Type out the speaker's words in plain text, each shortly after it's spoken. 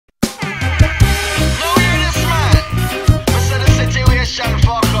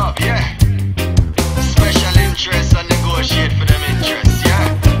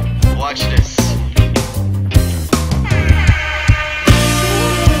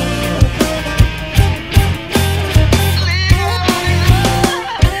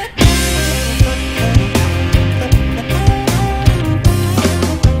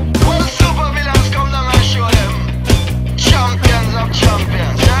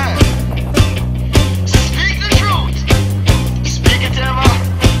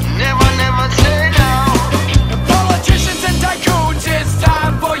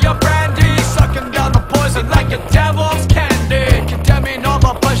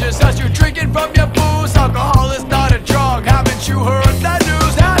just as you drinking from your booze. Alcohol is not a drug, haven't you heard that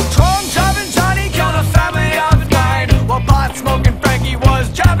news? That drunk driving Johnny killed a family of 9, while pot smoking Frankie was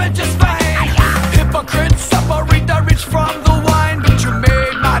jabbing just fine. Hypocrites separate the rich from the wine, but you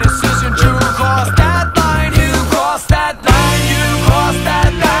made my decision to cross that line. You crossed that line, you crossed that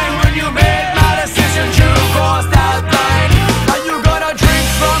line when you made my decision to cross that line. Are you gonna drink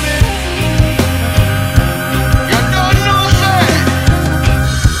from it? You don't know, sir.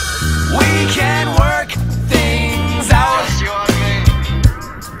 We can work things out.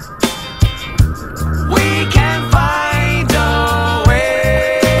 We can find a way.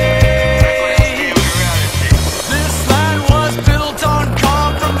 This land was built on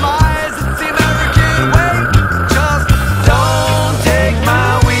compromise. It's the American way. Just don't take my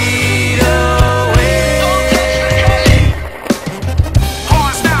weed away.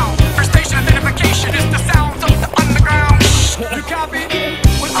 Pause now. For station identification is the sounds of the underground. You copy?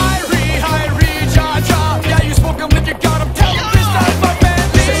 When I read, ja. Yeah, you spoke 'em if you got 'em. Tell 'em this not my band.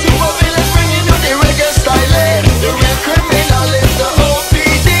 Super villain bringing you the reggae style. The real criminal is the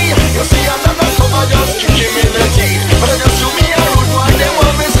OPD. You see I'm not gonna cover, just kicking me in the teeth. But I just do me a rude one, they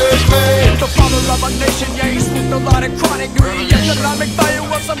want me search me. The father of a nation, yeah, he smoked a lot of chronic. Economic value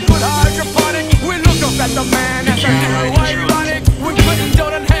of some good hydroponic. We look up at the man as a hero, ironic. When Clinton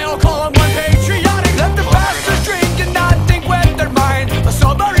don't inhale, call him one patriotic. Let the bastards drink and not think with their mind. A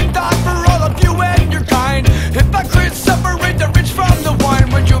sobering thought for all of you and your kind. Hypocrites separate the rich from the wine.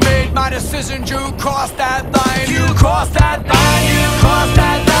 When you made my decision, you crossed that line. You crossed that line, you crossed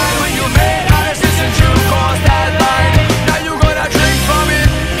that line. When you made my decision, you crossed that line. Now you gonna drink from it.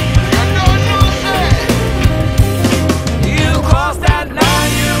 You crossed that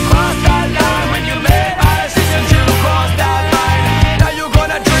line, you crossed that line. When you made my decision, you crossed that line. Now you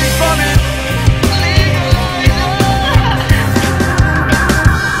gonna drink from it.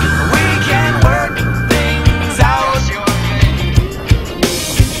 We can work things out,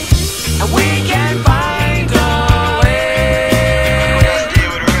 and we can find a way.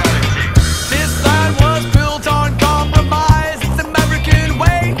 This land was built on compromise. It's the American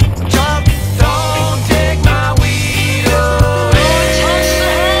way. Just don't take my weed away.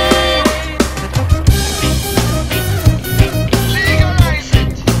 Legalize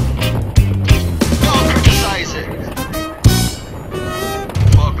it. Don't criticize it.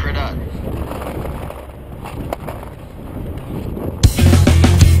 Fuck with that.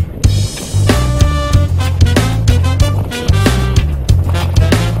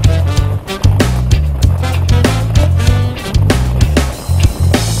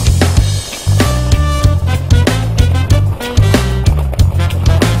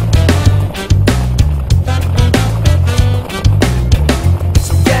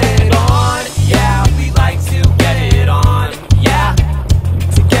 So get it on, yeah, we like to get it on, yeah.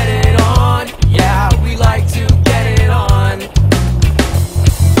 To get it on, yeah, we like to get it on.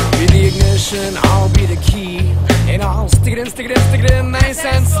 Be the ignition, I'll be the key, and I'll stick it in nice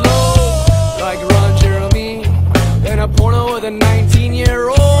and slow. Like Ron Jeremy in a porno with a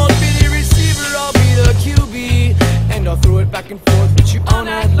 19-year-old. Be the receiver, I'll be the QB, and I'll throw it back and forth with you all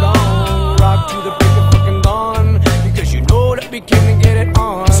night long. Rock to the break of fucking dawn, because you know that we can get it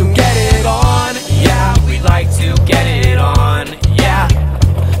on. So get it on, yeah, we like to get it on, yeah.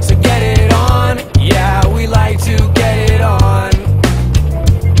 So get it on, yeah, we like to get it on.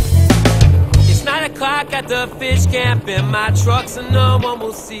 It's 9 o'clock at the fish camp, and my truck's and no one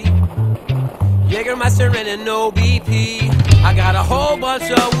will see. Jägermeister and an OBP. I got a whole bunch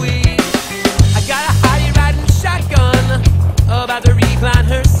of weed. I got a hottie riding shotgun about to recline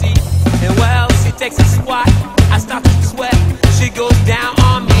her seat. And well, she takes a squat